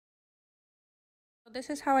This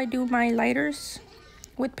is how I do my lighters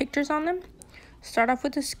with pictures on them. Start off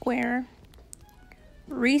with a square,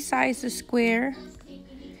 resize the square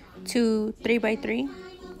to 3x3,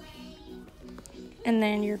 and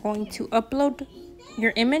then you're going to upload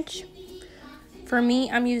your image. For me,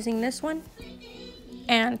 I'm using this one,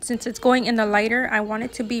 and since it's going in the lighter, I want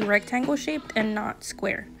it to be rectangle shaped and not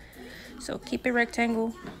square, so keep it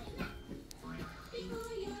rectangle.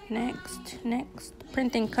 Next,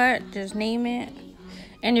 print and cut, just name it,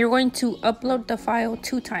 and you're going to upload the file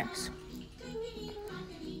 2 times.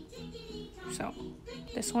 So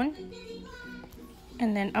this one,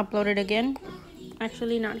 and then upload it again.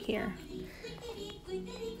 Actually, not here.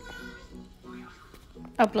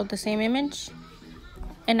 Upload the same image,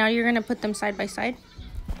 and now you're gonna put them side by side.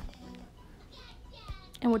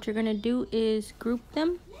 And what you're gonna do is group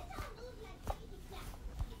them.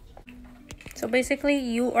 So basically,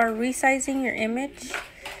 you are resizing your image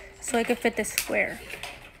so it can fit the square.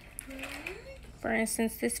 For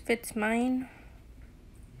instance, this fits mine,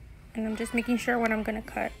 and I'm just making sure what I'm gonna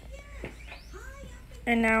cut.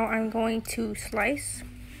 And now I'm going to slice.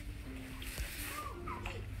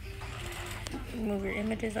 Move your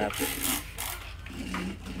images up.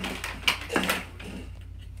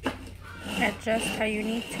 Adjust how you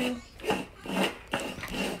need to.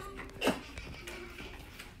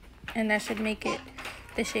 And that should make it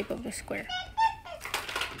the shape of the square.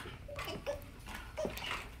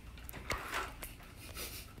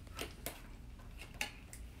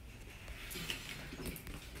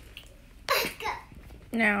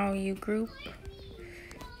 Now you group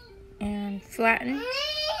and flatten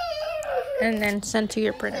and then send to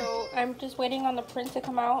your printer. So I'm just waiting on the print to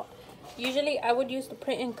come out. Usually I would use the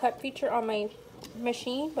print and cut feature on my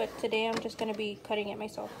machine, but today I'm just going to be cutting it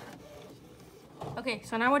myself. Okay,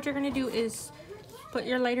 so now what you're going to do is put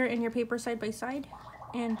your lighter and your paper side by side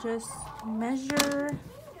and just measure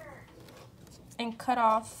and cut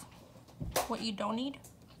off what you don't need.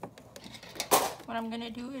 What I'm going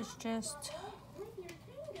to do is just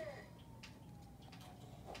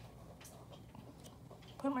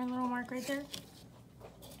put my little mark right there.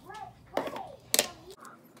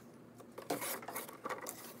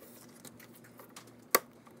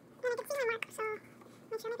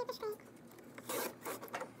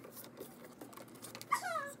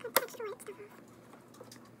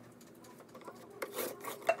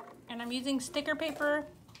 And I'm using sticker paper.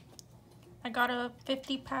 I got a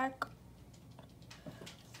 50 pack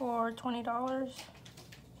for $20.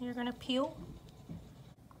 You're gonna peel.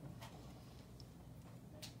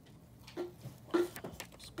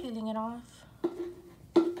 Just peeling it off.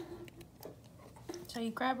 So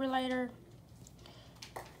you grab your lighter.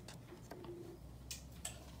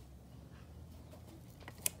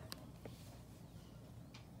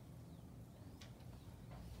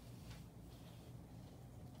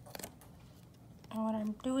 And what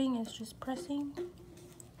I'm doing is just pressing.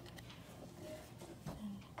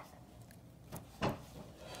 And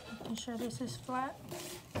making sure this is flat.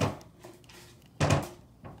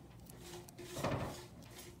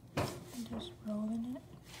 And just rolling it.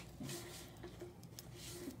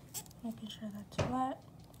 Making sure that's flat.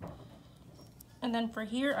 And then for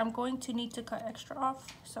here, I'm going to need to cut extra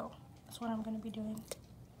off. So that's what I'm going to be doing.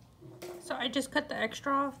 So I just cut the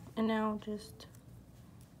extra off and now just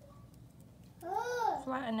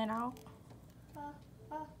flatten it out.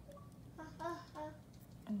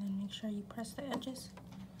 And then make sure you press the edges.